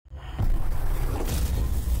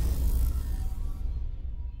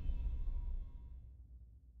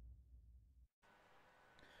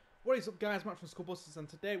What is up guys, Matt from Skullbusters, and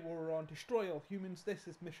today we're on Destroy All Humans. This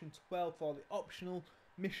is mission 12 for the optional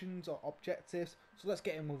missions or objectives, so let's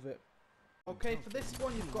get in with it. Okay, for this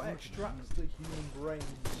one you've got to extract the human brains.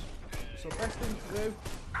 So best thing to do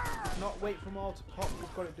is not wait for them all to pop,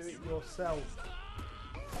 you've got to do it yourself.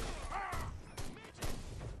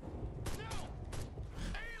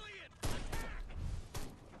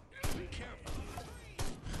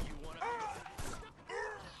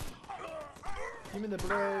 Give me the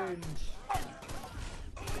brains.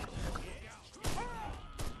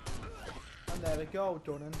 And there we go,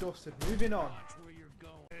 done and dusted. Moving on.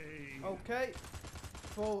 Okay.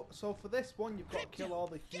 So for this one, you've got to kill all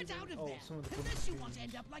the human. Get out of there, some of the unless you want to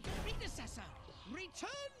end up like a predecessor. Return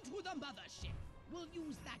to the mothership. We'll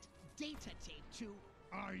use that data tape to.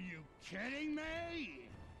 Are you kidding me?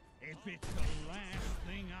 If it's the last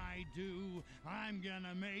thing I do, I'm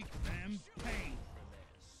gonna make them pay for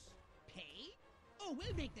this. Pay? Oh,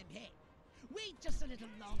 we'll make them pay. Wait just a little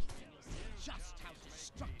longer and you'll see just how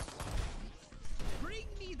destructive. Bring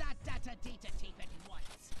me that data tape at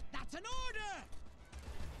once. That's an order!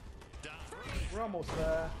 We're almost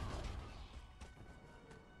there.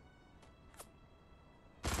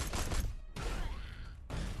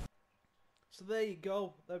 So there you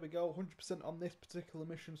go. There we go. 100% on this particular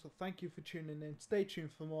mission. So thank you for tuning in. Stay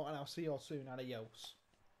tuned for more and I'll see you all soon. Adios.